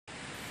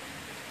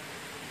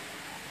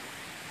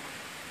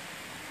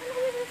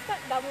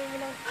dami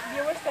ng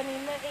viewers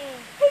kanina eh.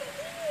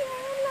 Hindi,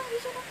 yan lang.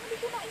 Hindi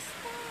ko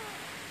na-stop.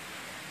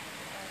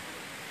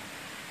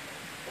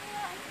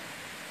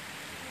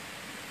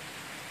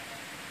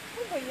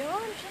 Ano ba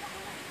yun? Hindi ko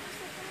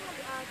na-stop. Ito na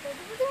mag-ate.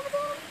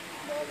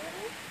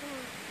 Dali.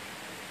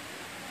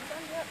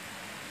 Saan ba?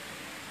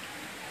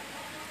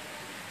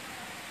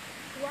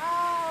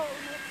 Wow!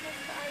 Ulit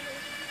sa ayo.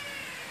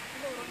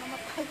 Siguro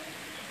namatay.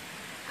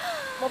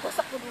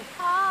 Mabasak ko doon.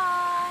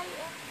 Hi!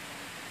 Eh.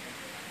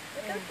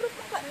 Proof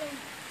ka lang.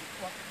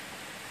 What?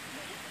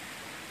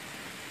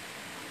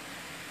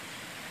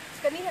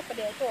 Kanina pa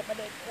dito.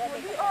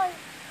 Hindi ay.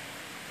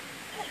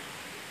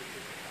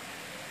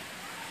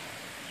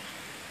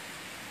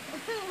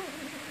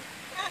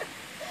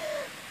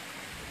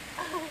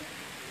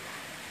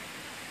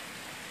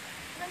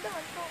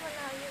 Nandaman ko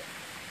malayo.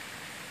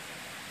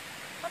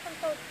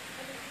 Patantod.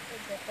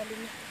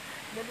 Paling.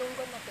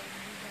 Dalunggan na ito.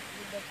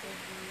 Lidat ko.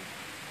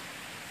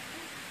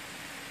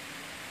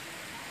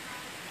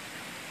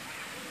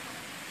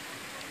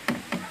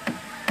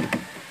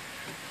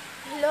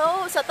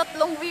 Hello sa 3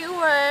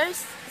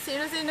 viewers.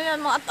 Sino-sino yan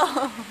mga to?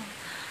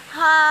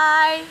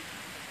 Hi!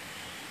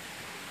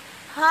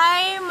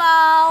 Hi,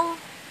 Mau!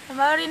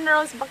 Maureen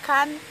Rose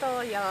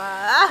Bacanto.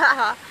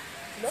 Yeah.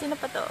 Sino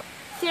pa to?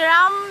 Si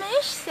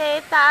Ramesh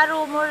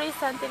Taru Maurice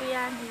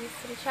Santillianis,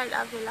 Richard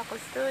Avila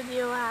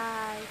Studio.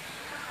 Hi!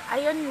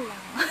 Ayun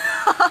lang.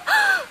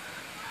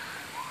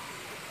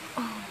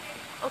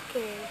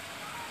 Okay.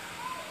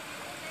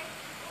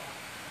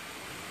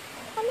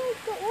 Ano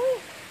ito?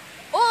 Uy!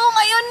 Oo,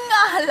 ngayon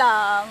nga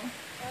lang.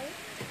 Ay?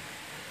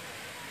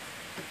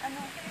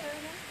 Ano?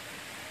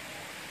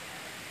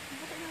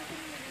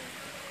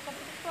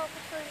 Kapit pa ako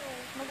sa'yo.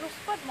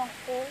 Mag-respond mo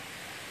ako.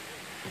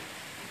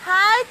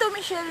 Hi to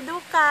Michelle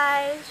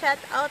Ducay.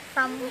 Shout out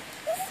from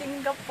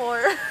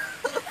Singapore.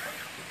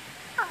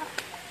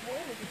 Buo,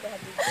 hindi ka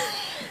habig.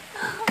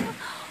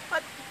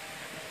 What?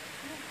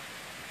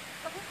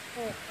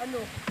 Oh,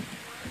 ano?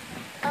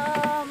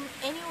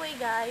 Anyway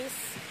guys.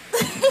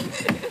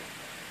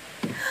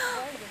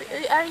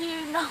 We are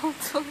here now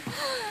to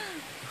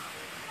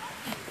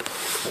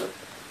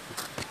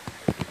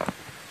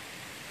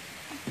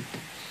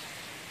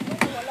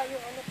Wala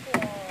yung ano ko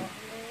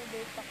yung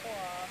data ko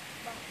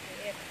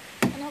Bakit?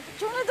 ano,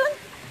 picture na dun?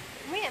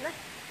 Maya na.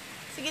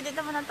 Sige,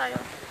 dito muna tayo.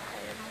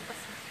 Ayaw mo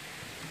kasi.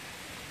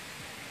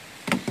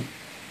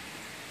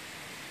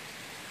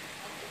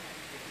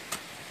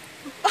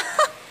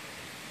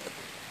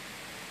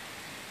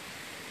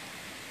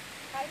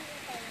 Kain mo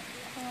tayo.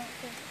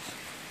 Okay.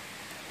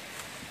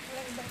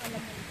 Walang ibang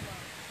alam mo ito.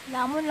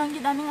 Lamon lang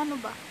yun, daming ano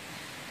ba?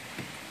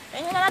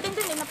 Kaya na natin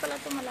ito, hindi na pala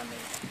ito malamig.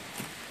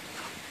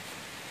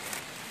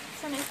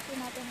 Saan na-spoon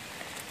natin?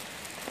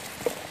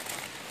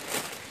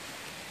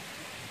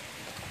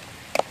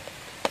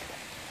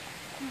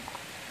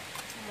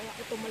 Mamaya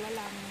ko ito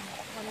malalaman.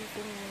 Ano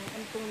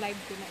itong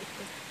live ko na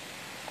ito.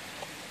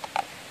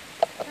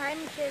 Hi,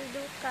 Michelle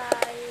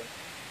Ducay.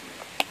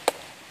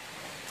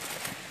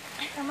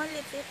 Come on,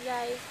 let's eat,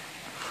 guys.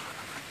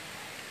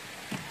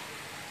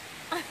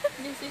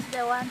 This is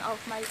the one of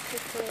my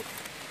secrets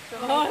to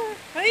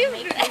make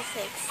me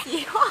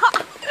sexy.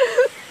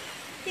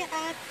 Yeah,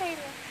 ate.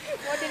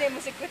 Mo din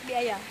mo secret di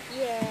aya.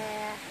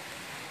 Yeah.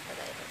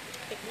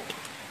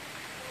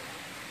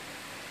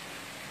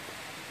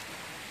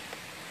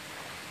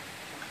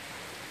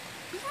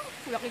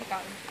 Laking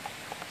kain.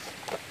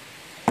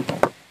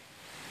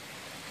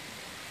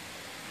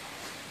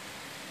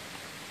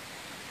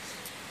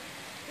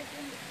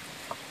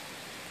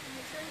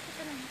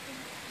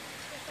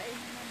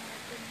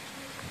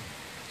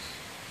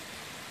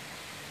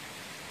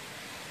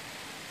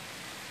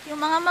 Yung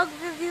mga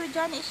mag-review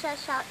dyan,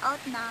 isa-shout out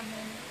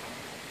namin.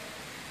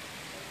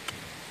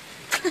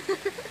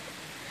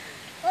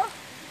 Oh,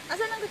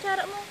 asan ang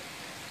kutsara mo?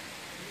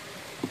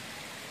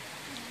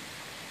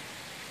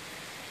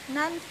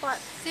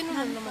 Non-pot. Sino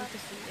na naman to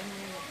si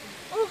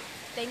Oh,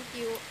 Thank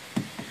you.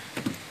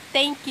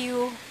 Thank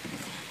you.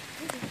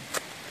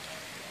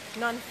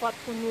 Non-fat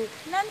puno.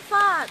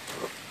 non-pot.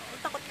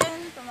 Takot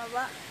kayo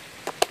tumaba.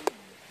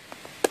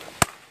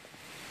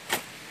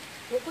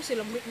 Huwag ko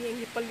sila niya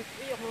yung ipalit.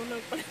 Ako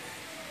nagpalit.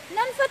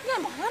 Non-fat nga,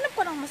 mahanap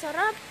ka ng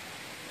masarap.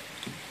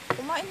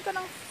 Kumain ka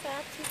ng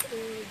fatty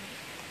food.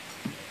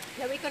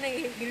 Lawi ko na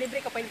yung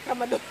delivery ka pa yung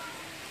kama doon.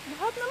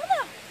 Mahal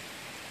naman ah.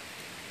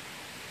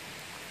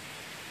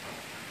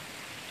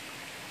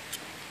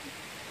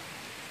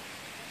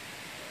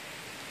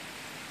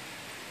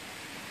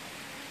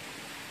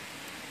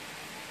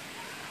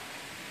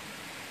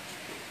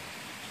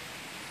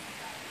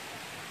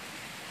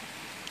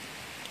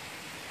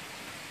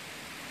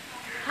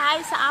 Hi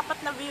sa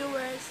 4 na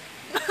viewers.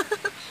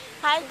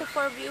 Hi to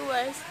 4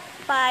 viewers.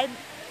 5.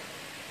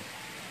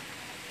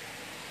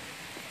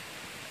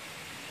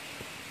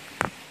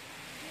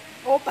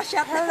 Oh,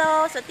 pa-shot.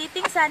 Hello sa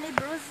Titing Sunny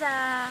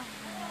Brusa.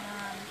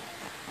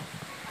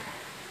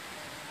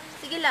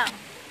 Sige lang.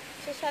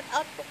 Shout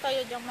out po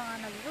kayo diyang mga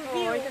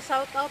nag-review. Oh,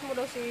 shout out mo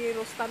daw si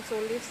Rostan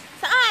Solis.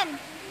 Saan?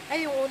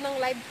 Ay, yung unang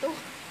live to.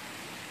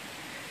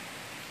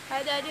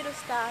 Hi, Daddy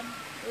Rustan.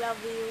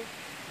 Love you.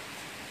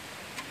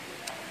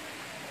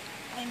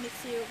 I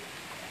miss you.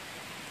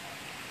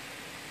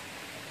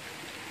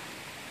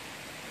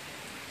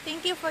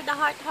 Thank you for the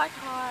heart, heart,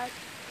 heart.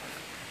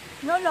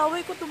 No,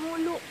 laway ko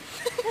tumulo.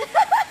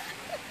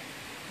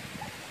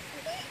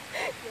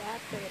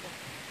 Yater.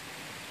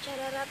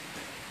 Chararat.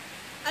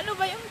 Ano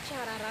ba yung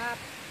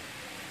chararat?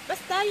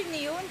 Basta yun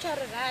yun,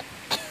 chararat.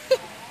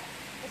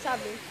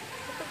 Sabi,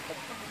 tutugtog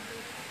ka.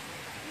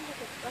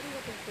 Ano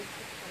tutugtog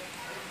ka lang?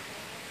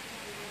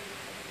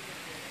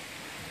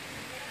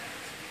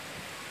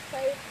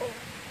 Sayo ko.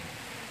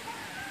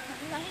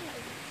 Nahin na.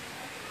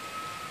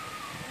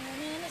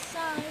 Ano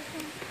sayo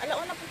ko.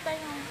 Alauna po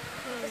tayo.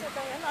 Basta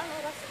tayo. Ano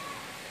oras?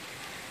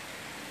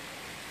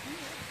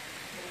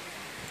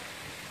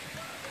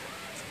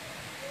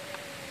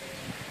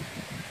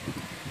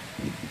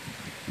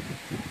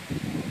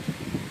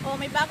 Oh,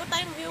 may bago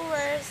tayong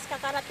viewers.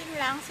 Kakarating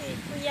lang si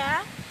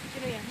Kuya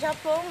Sino yan?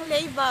 Japong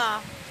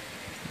Leiva.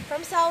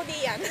 From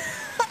Saudi yan.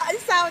 Ay,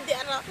 Saudi,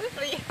 ano?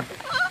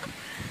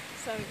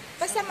 Sorry.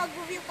 Basta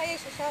mag-review kayo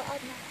sa shout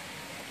out na.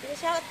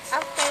 Shout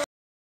out kayo.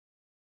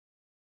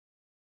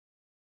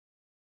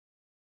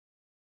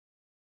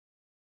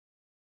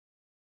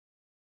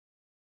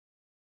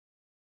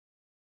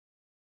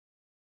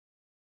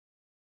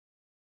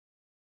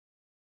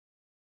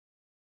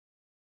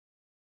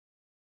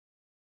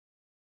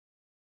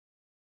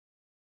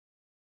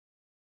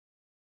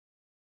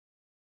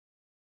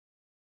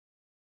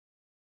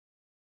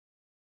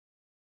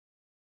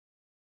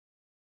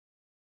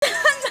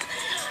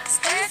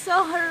 I'm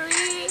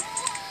sorry.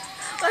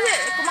 Kasi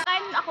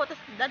kumakain ako,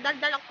 tapos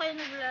dadaldal ako kayo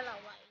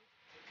naglalaway.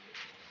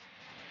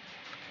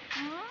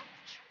 Hmm?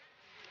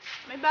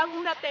 May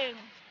bagong dating.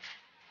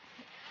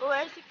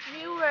 We're 6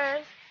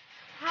 viewers.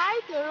 Hi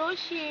to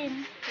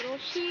Roshin.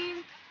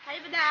 Roshin.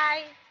 Hi,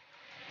 Baday.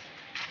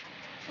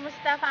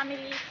 Kumusta,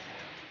 family?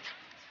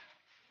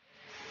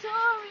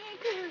 Sorry,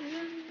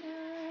 couldn't.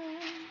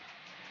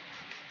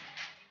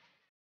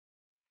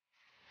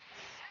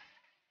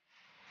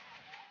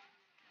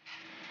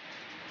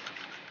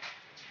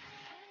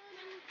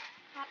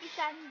 Happy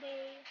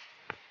Sunday.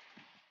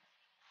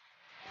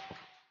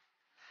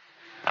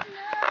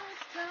 Now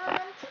it's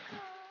time to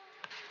come.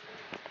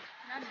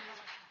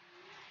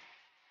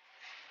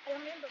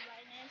 Alam mo yung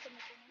babae na yan,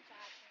 tumitingin sa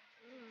atin.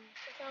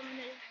 Kasama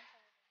na yung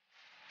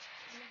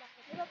ano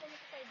bakit? Di ba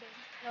pumunta tayo doon?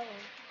 Oo.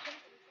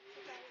 Siyempre,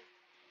 tayo.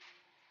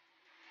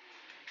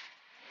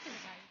 Sino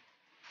tayo?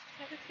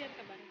 Nakasyan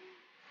ka ba?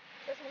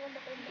 Tapos maganda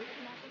pa yung bakit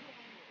natin sa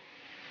kanila.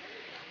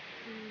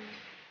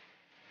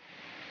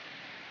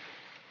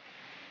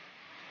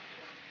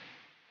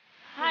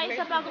 Hi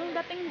sa bagong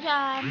dating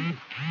dyan.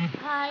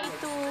 Hi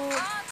to